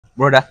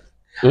Brother,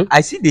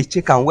 I see they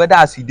check and whether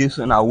as you do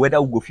so now,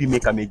 whether we go fit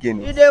make them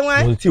again. You dey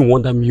want?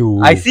 Wonder me.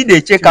 I see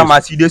they check am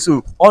as you do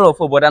so. All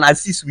of us, but then I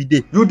see we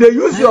dey. You dey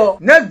use your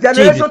next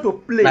generation to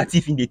play. Na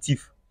thief in the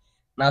thief.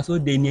 Now so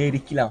they nearly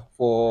kill am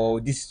for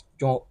this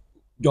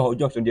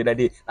junction the other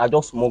day. I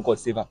just small God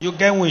save am. You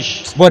get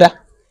wish. Brother,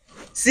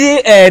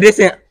 see they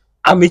say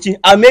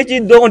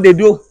Amechi don dey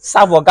do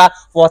serve oga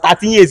for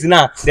 13 years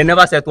now. They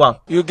never settle am.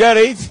 You get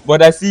it?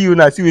 But I see you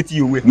now. See wetin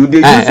you wait. You dey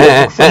use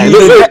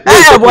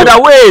your Brother,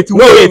 wait.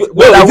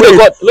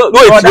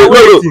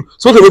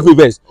 So to make me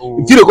vex.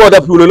 If you dey call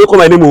that people, no call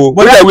my name.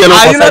 But are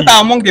you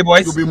not among the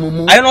boys? Are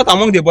you not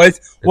among the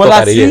boys? But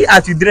I see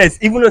as you dress,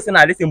 even though say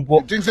na listen,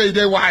 but think say you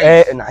dey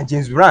wise. na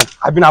James Brown.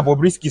 I been a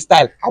Bobrisky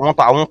style. I want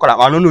call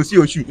am. I don't know see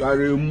your shoe. You are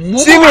a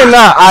move. See me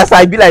now as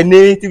I be like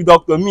native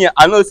doctor. Me,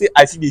 I know say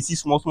I see they see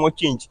small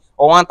change.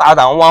 Or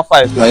 1,000,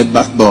 1,500. You are a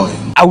bad boy.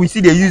 I will see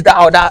they use that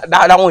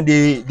one.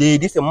 They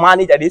this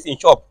manager this in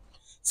shop.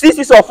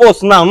 6 of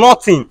us now,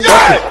 nothing.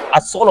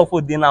 As all of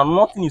us they now,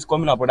 nothing is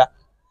coming up, brother.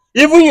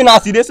 Even you now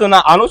see this one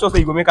now, I know sure say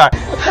you go make a.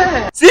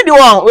 See the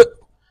one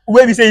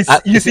where we say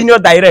you senior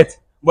direct,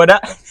 but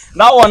that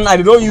one now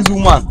they don't use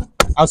woman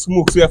and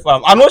smoke so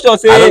far. I know sure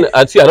say.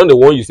 I don't the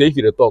one you say if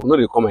you talk, no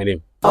they call my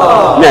name. Me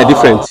are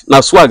different. Now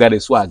swag are the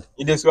swag.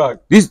 It is swag.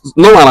 This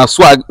no one are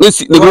swag. No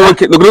see, no go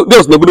okay. No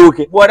go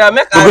okay. But I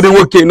make no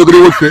go okay. No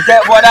go okay.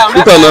 But I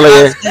make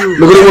ask you.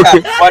 No go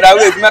okay. But I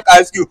wait make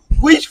ask you.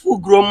 Which full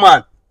grown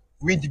man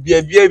with the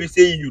beer we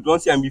say you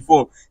don't see him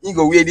before? He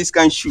go wear this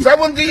kind of shoe.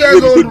 70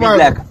 years old man.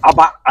 Like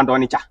Abba and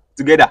Onitsha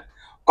together.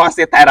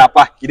 Concept tie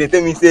rapper. He dey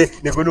tell me say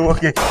they go do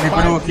okay. They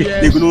go do okay.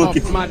 They go do okay.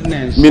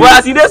 But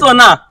as he this one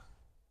now.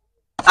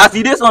 As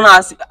he this one,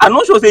 I'm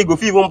not sure say you go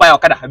fit even buy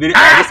Okada.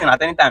 Listen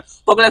at any time.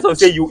 Talk less of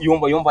say you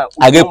won't buy.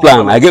 I get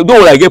plan. Don't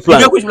worry, I get plan.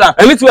 You get which plan?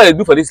 Anything I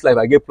do for this life,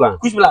 I get plan.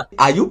 Which plan?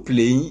 Are you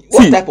playing?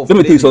 See, What type of let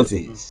me tell you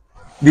something.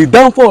 The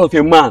downfall of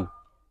a man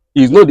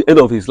is not the end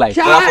of his life.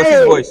 For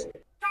 6 boys.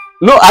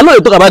 No, I know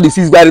you talk about the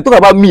 6 guys. They talk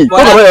about me.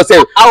 Talk about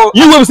yourself.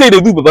 You will say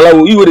they do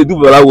babalawo. You will they do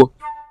babalawo.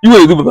 You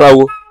will do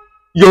babalawo.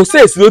 Your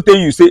sense don't tell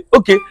you say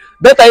okay.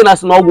 That time na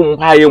no ogun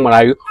paye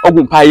marari.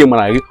 Ogun paye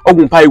marari.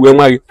 Ogun paye we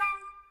marari.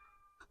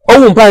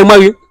 Ogun paye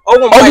marari.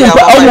 Ogun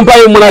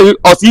paye marari.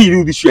 Or see you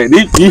do this shit.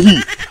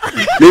 He.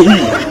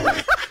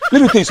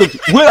 Let me tell you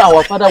something. Where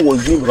our father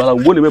was doing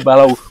babalawo, when they made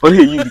babalawo,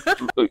 only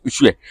you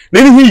share.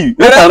 Let me hear you.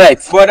 Left and right.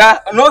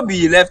 But no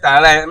be left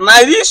and right.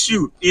 Now this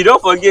shoe, you don't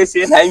forget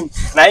say now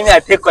I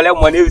take collect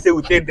money. We say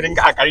we take drink.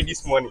 I carry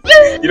this money.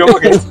 You don't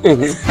forget.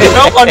 You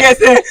don't forget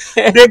say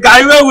the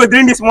guy where we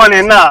drink this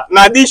money now.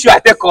 Now this shoe I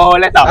take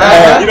collect.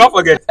 You don't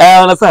forget.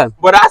 I understand.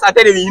 But as I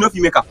tell you, you know if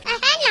you make up.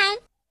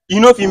 You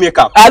know if you make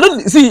up. I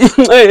don't see.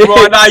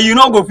 Brother, you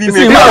know go fit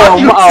make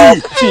up.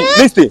 See,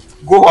 listen.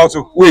 Go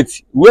also.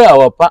 Wait, where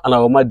our pa and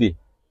our mama dey?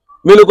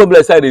 Me no come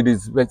bless side they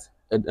disrespect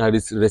and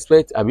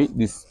disrespect. I mean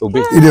disobey.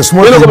 It is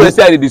small. Me no come bless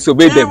side they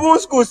disobey them. Even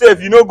school safe,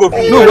 you know go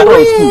finish. No,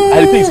 go school.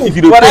 I think if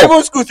you don't. But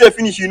even school safe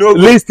finish, you know.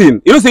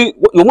 Listen, you know say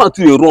you want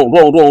to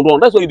wrong.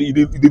 That's why you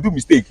do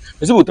mistake.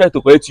 Person will try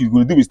to correct you, you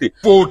go do mistake.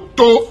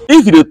 Photo.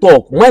 If you dey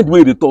talk, mind the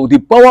way they talk. The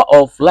power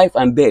of life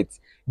and death.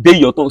 Dey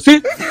your tongue. See,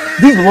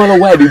 this is one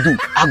why they do.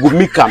 I go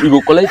make am. You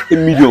go collect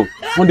 10 million,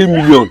 100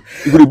 million.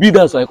 You go be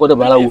that so I call the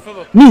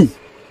balawo. Me.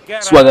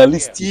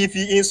 Swaggerlist. If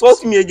you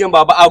insult me again,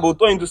 Baba, I go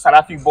turn into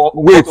Sarafi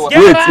bottle. Wait.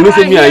 You know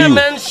say me and you.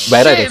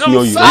 By right, I see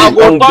you. I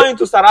go turn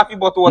into Sarafi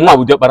bottle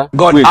water.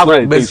 God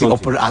have mercy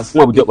upon us.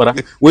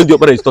 When your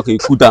brother is talking,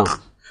 cool down.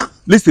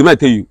 Listen, I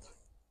tell you.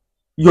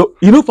 You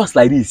know pass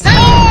like this.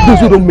 Those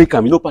who don't make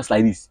them, you know pass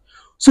like this.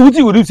 So what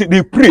you will do? Say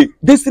they pray.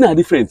 Destiny are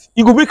different.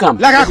 You go make them.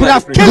 Like I could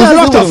have killed a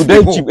lot of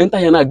people. Cheap, enter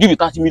here now, give you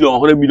 30 million,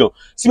 100 million.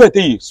 See what I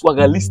tell you,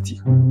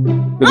 Swaggerlist.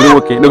 No,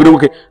 okay. No,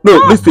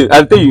 listen,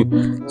 I'll tell you,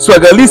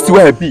 Swaggerlist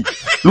where I be.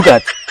 Look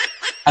at,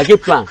 I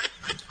get plan.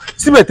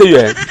 See what I tell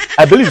you,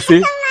 I believe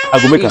say I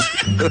go make them.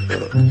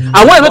 And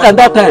when I make at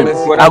that time,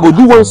 I go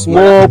do one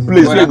small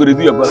place where you go to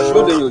do your brother.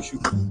 Show them your shoe.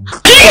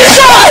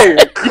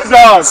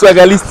 Jesus!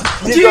 Swaggerlist.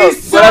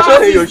 Jesus! But I show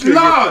them your shoe.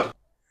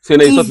 Say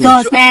no, it's not me.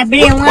 Jesus, my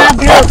brain, one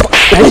broke.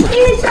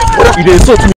 You dey insult me.